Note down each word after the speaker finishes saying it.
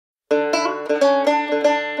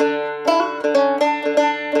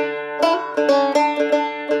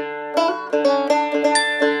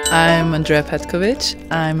I'm Andrea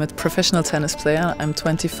Petković. I'm a professional tennis player. I'm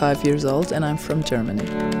 25 years old and I'm from Germany.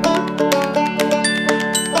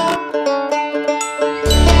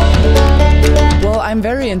 Well, I'm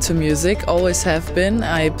very into music, always have been.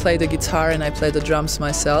 I play the guitar and I play the drums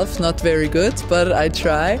myself. Not very good, but I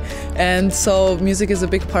try. And so music is a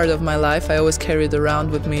big part of my life. I always carry it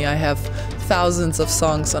around with me. I have thousands of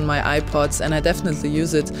songs on my iPods and I definitely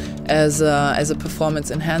use it as a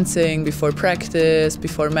performance enhancing before practice,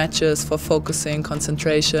 before matches, for focusing,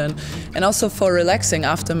 concentration, and also for relaxing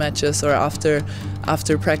after matches or after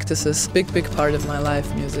practices. Big part of my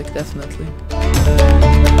life, music, definitely.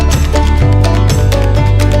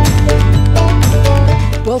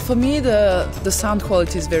 Well, for me the sound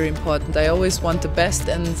quality is very important. I always want the best,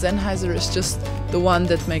 and Sennheiser is just the one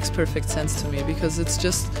that makes perfect sense to me because it's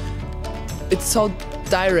so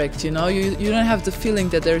direct, you know. You don't have the feeling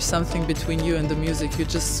that there's something between you and the music. You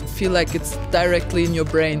just feel like it's directly in your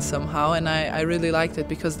brain somehow, and I really liked it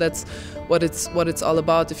because that's what it's all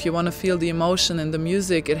about. If you want to feel the emotion in the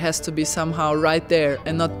music, it has to be somehow right there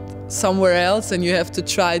and not somewhere else, and you have to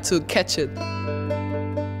try to catch it.